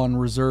pressure on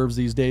reserves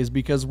these days,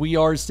 because we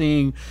are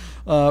seeing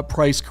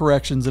price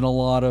corrections in a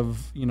lot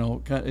of in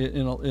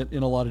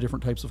a lot of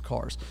different types of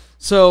cars.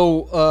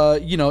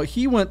 So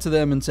he went to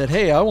them and said,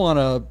 "Hey, I want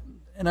to,"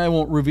 and I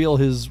won't reveal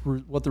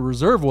what the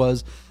reserve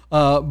was,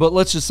 but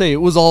let's just say it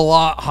was a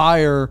lot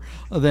higher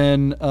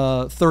than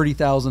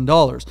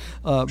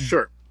 $30,000.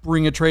 Sure.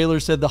 Bring a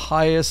Trailer said the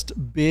highest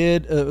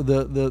bid,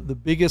 the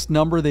biggest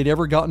number they'd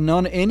ever gotten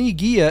on any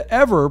Ghia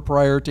ever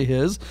prior to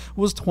his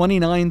was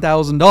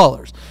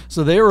 $29,000.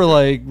 So they were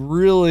like,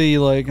 really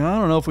like, I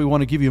don't know if we want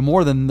to give you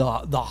more than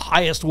the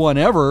highest one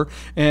ever.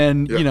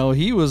 And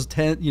he was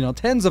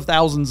tens of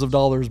thousands of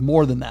dollars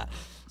more than that.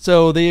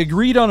 So they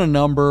agreed on a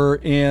number,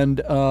 and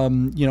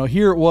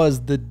here it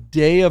was, the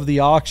day of the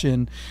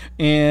auction,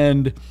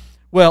 and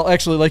well,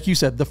 actually, like you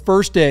said, the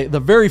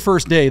very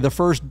first day, the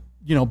first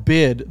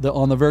bid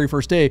on the very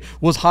first day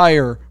was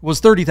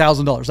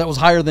 $30,000. That was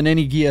higher than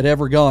any Ghia had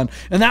ever gone.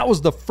 And that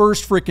was the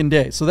first freaking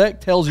day. So that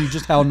tells you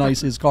just how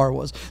nice his car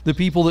was. The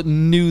people that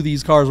knew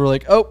these cars were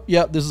like, oh,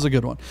 yeah, this is a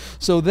good one.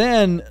 So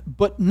then,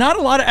 but not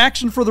a lot of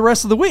action for the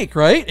rest of the week,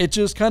 right? It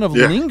just kind of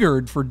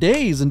lingered for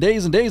days and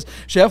days and days.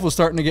 Chef was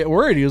starting to get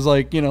worried. He was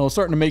like,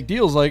 starting to make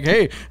deals like,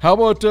 hey, how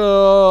about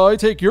I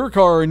take your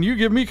car and you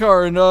give me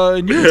car and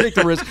you take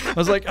the risk. I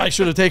was like, I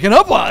should have taken him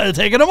up on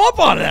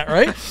that,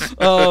 right?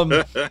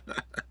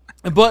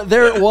 But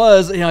there it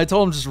was. I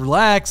told him, just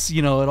relax.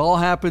 It all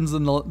happens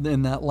in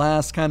that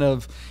last kind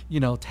of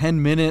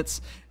 10 minutes.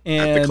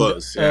 And at the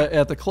close,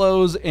 at the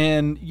close,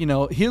 and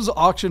his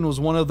auction was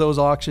one of those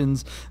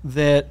auctions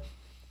that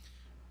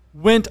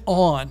went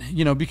on,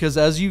 because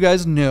as you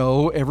guys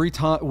know, every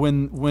time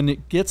when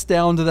it gets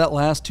down to that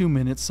last 2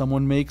 minutes,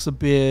 someone makes a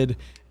bid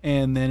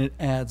and then it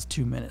adds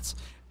 2 minutes.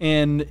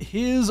 And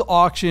his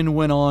auction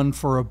went on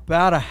for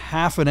about a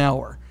half an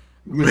hour.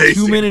 With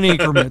Amazing. 2 minute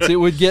increments. It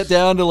would get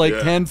down to like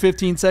 10,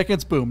 15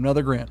 seconds. Boom,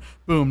 another grand.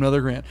 Boom, another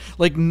grand.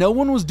 Like no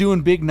one was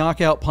doing big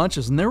knockout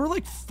punches. And there were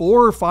like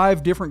 4 or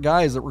 5 different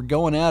guys that were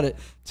going at it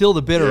till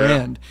the bitter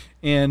end.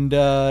 And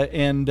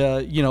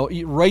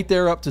right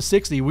there up to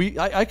 60.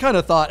 I kind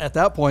of thought at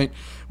that point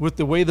with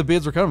the way the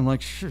bids were coming, I'm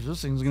like, sure,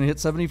 this thing's going to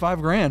hit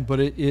 75 grand. But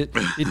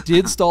it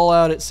did stall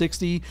out at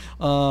 60,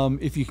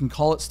 if you can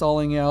call it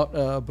stalling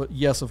out. But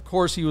yes, of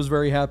course, he was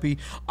very happy.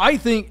 I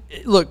think,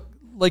 look,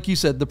 like you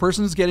said, the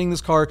person who's getting this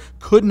car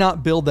could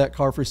not build that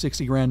car for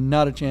 60 grand.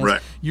 Not a chance.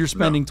 Right. You're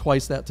spending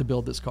twice that to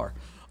build this car.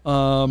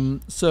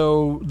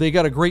 So they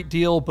got a great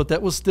deal, but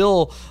that was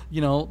still,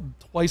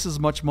 twice as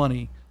much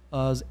money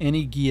as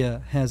any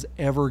Ghia has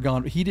ever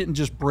gone. He didn't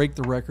just break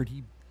the record.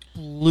 He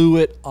blew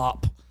it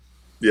up.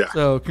 Yeah.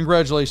 So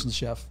congratulations,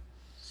 Chef.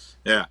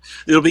 Yeah.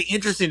 It'll be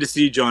interesting to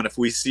see, John, if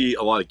we see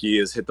a lot of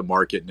Ghias hit the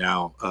market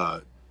now,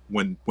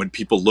 when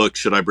people look,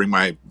 should I bring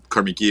my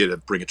Karmann Ghia to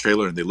bring a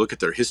trailer, and they look at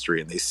their history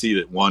and they see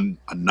that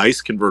a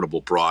nice convertible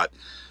brought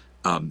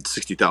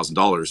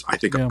 $60,000.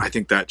 I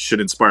think that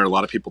should inspire a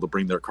lot of people to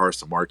bring their cars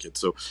to market.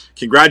 So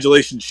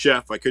congratulations,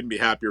 Chef. I couldn't be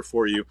happier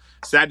for you.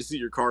 Sad to see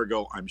your car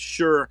go, I'm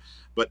sure,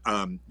 but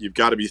you've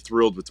got to be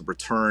thrilled with the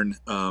return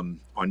on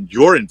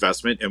your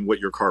investment and what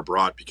your car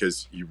brought,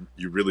 because you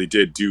really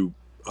did do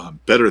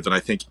better than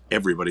I think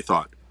everybody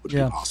thought would be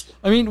possible.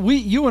 I mean,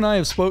 you and I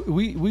have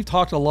we've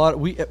talked a lot.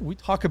 We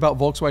talk about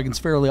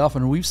Volkswagens fairly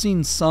often, and we've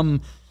seen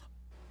some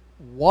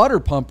water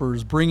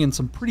pumpers bring in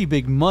some pretty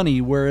big money,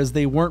 whereas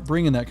they weren't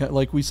bringing that kind.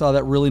 Like we saw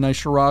that really nice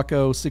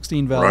Scirocco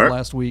 16 valve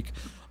last week.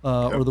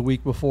 Or the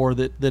week before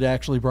that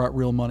actually brought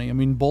real money. I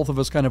mean, both of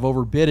us kind of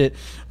overbid it.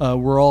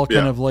 We're all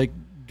kind of like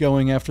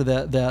going after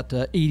that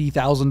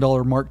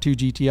 $80,000 Mark II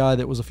GTI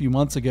that was a few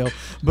months ago.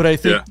 But I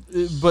think,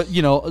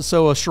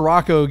 so a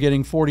Scirocco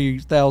getting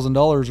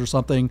 $40,000 or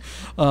something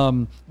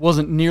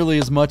wasn't nearly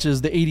as much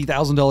as the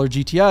 $80,000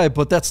 GTI,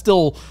 but that's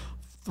still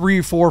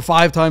 3, 4,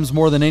 5 times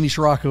more than any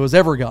Scirocco has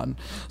ever gotten.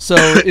 So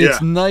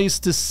it's nice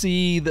to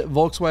see that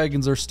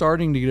Volkswagens are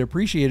starting to get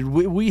appreciated.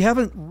 We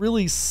haven't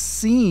really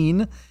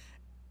seen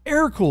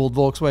air-cooled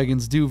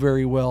Volkswagens do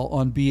very well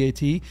on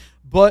BAT,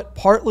 but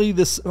partly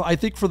this, I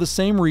think for the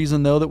same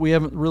reason, though, that we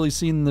haven't really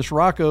seen the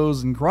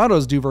Scirocco's and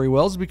Corrados do very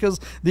well, is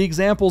because the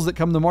examples that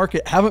come to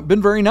market haven't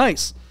been very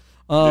nice.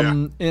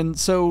 And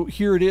so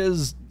here it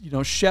is,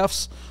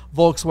 Chef's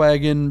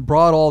Volkswagen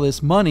brought all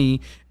this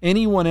money.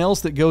 Anyone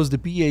else that goes to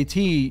BAT,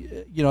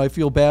 I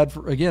feel bad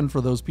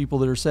for those people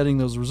that are setting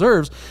those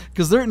reserves,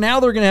 because they're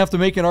going to have to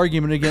make an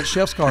argument against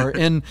Chef's car.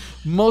 And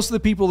most of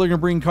the people that are going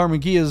to bring Karmann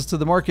Ghias to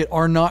the market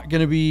are not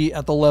going to be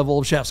at the level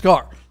of Chef's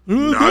car.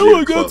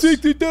 I got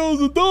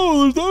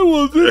 $60,000. I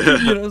want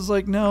 $50,000. It's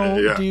like,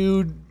 no,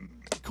 dude,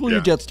 cool your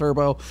jets,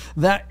 turbo.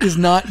 That is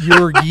not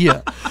your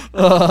Ghia.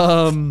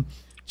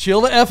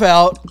 Chill the F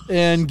out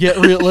and get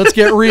real. Let's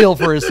get real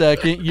for a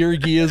second. Your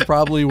Ghia is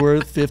probably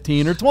worth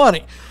 15 or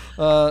 20.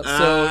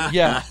 I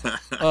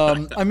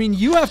mean,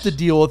 you have to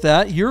deal with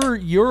that.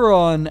 You're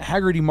on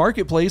Hagerty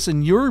Marketplace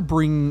and you're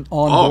bringing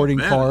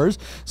onboarding cars.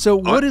 So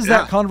what is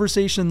that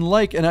conversation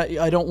like? And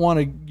I don't want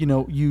to,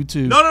 you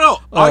to. No.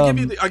 I'll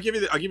give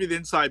you the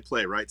inside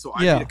play, right? So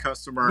I meet a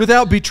customer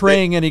without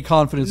betraying any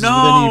confidence with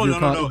any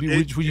of your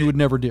which you would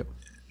never do.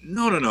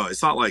 No.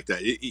 It's not like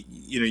that.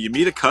 You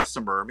meet a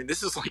customer. I mean,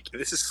 this is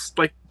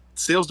like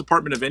sales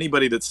department of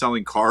anybody that's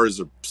selling cars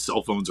or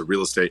cell phones or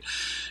real estate.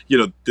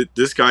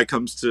 This guy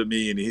comes to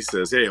me and he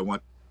says, "Hey, I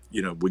want,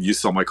 would you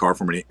sell my car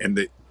for me?" And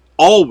they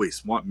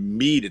always want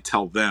me to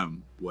tell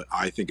them what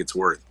I think it's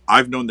worth.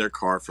 I've known their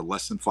car for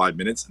less than 5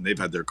 minutes, and they've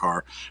had their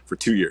car for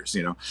 2 years.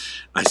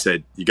 I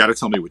said, "You got to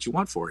tell me what you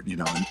want for it."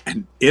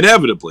 And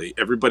inevitably,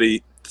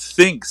 everybody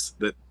thinks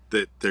that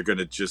they're going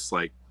to just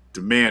like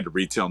demand a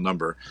retail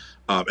number,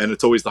 and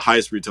it's always the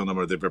highest retail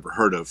number they've ever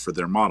heard of for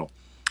their model.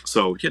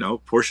 So,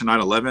 Porsche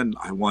 911,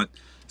 I want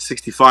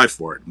 65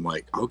 for it. I'm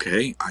like,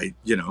 okay,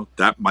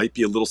 that might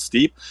be a little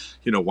steep.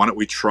 Why don't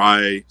we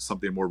try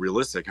something more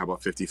realistic? How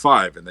about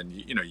 55? And then,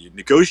 you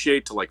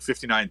negotiate to like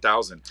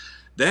 59,000.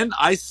 Then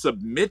I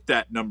submit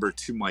that number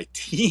to my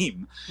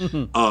team,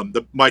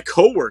 my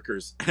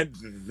coworkers, and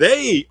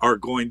they are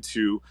going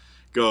to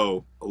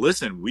go,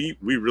 listen, we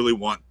really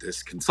want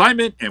this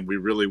consignment and we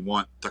really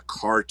want the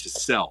car to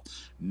sell.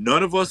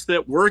 None of us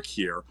that work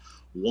here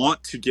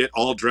want to get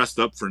all dressed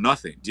up for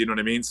nothing. Do you know what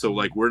I mean? So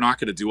like, we're not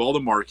going to do all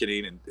the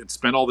marketing and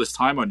spend all this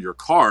time on your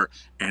car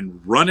and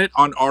run it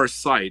on our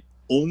site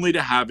only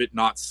to have it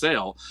not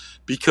sell,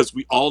 because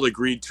we all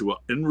agreed to an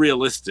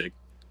unrealistic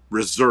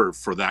reserve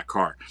for that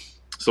car.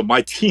 So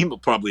my team will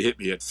probably hit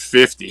me at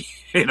 50,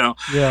 and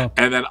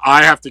then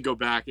I have to go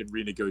back and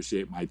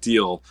renegotiate my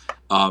deal,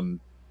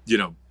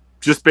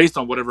 just based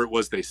on whatever it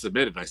was they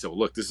submitted. I said, well,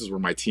 look, this is where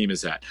my team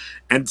is at.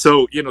 And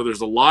so,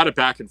 there's a lot of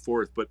back and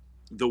forth, but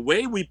the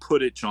way we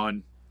put it,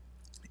 John,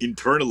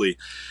 internally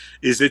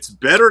is it's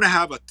better to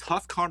have a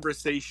tough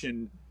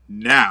conversation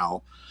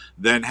now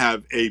than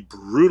have a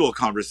brutal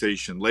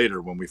conversation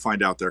later when we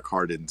find out their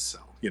car didn't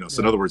sell. You know,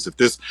 so in other words,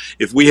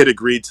 if we had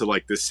agreed to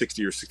like this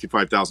 $60,000 or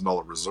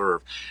 $65,000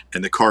 reserve,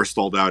 and the car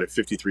stalled out at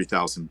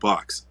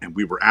 $53,000, and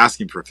we were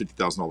asking for a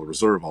 $50,000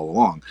 reserve all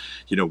along,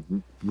 you know,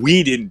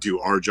 we didn't do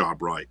our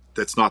job right.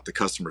 That's not the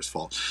customer's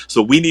fault.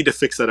 So we need to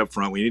fix that up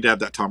front. We need to have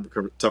that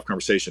tough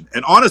conversation.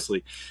 And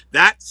honestly,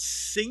 that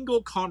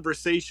single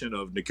conversation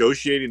of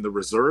negotiating the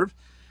reserve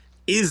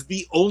is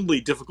the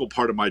only difficult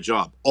part of my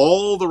job.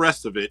 All the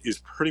rest of it is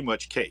pretty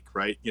much cake,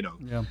 right? You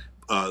know,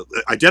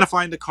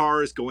 identifying the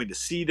cars, going to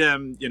see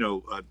them,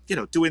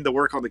 doing the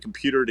work on the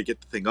computer to get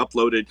the thing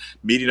uploaded,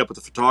 meeting up with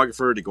the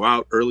photographer to go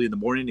out early in the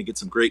morning to get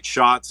some great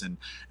shots and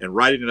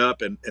writing it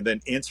up, and then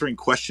answering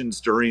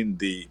questions during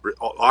the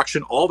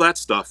auction. All that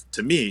stuff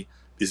to me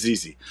is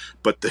easy,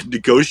 but the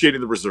negotiating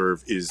the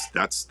reserve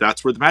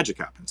that's where the magic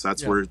happens.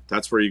 That's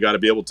where you got to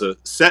be able to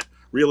set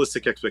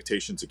realistic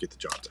expectations to get the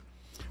job done.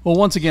 Well,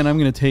 once again, I'm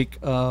going to take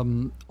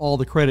all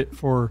the credit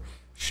for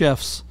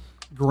Chef's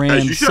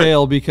grand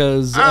sale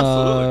because,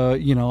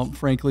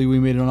 frankly, we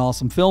made an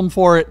awesome film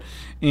for it.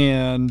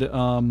 And,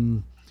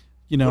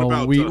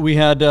 we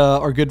had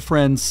our good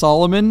friend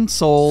Solomon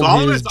sold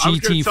his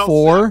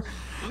GT4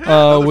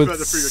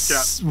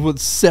 with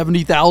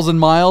 70,000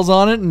 miles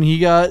on it, and he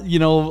got,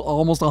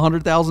 almost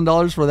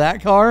 $100,000 for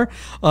that car.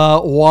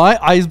 Why?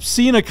 I've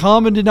seen a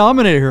common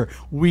denominator.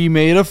 We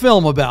made a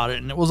film about it,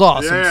 and it was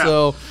awesome. Yeah.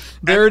 So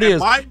there it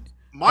is.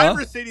 My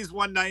Mercedes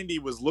 190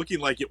 was looking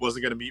like it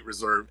wasn't going to meet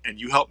reserve, and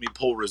you helped me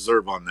pull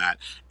reserve on that.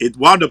 It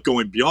wound up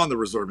going beyond the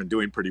reserve and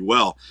doing pretty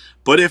well.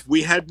 But if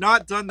we had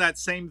not done that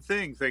same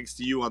thing, thanks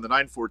to you on the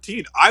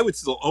 914, I would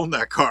still own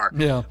that car.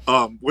 Yeah.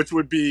 Which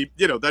would be,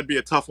 that'd be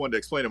a tough one to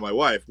explain to my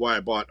wife why I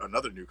bought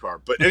another new car.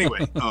 But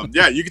anyway,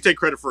 you could take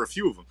credit for a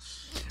few of them.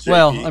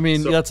 Well, I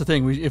mean, that's the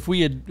thing. If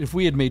we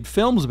had made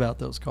films about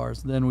those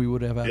cars, then we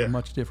would have had a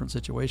much different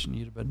situation.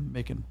 You'd have been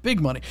making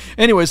big money.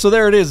 Anyway, so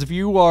there it is. If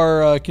you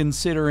are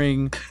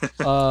considering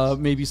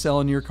maybe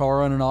selling your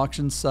car on an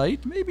auction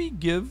site, maybe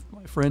give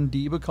my friend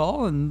Deeb a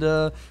call,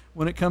 and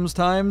when it comes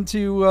time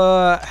to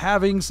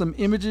having some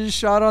images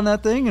shot on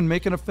that thing and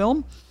making a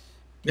film,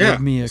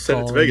 give me a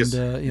call. It to Vegas.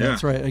 And,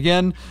 that's right.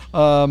 Again,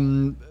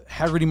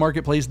 Haggerty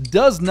Marketplace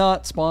does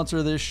not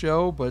sponsor this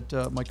show, but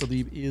Michael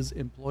Deeb is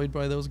employed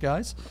by those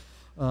guys.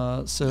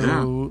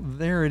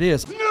 There it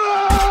is.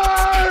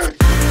 Nerd!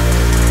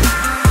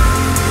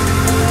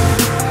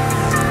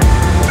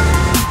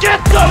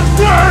 Get those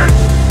words!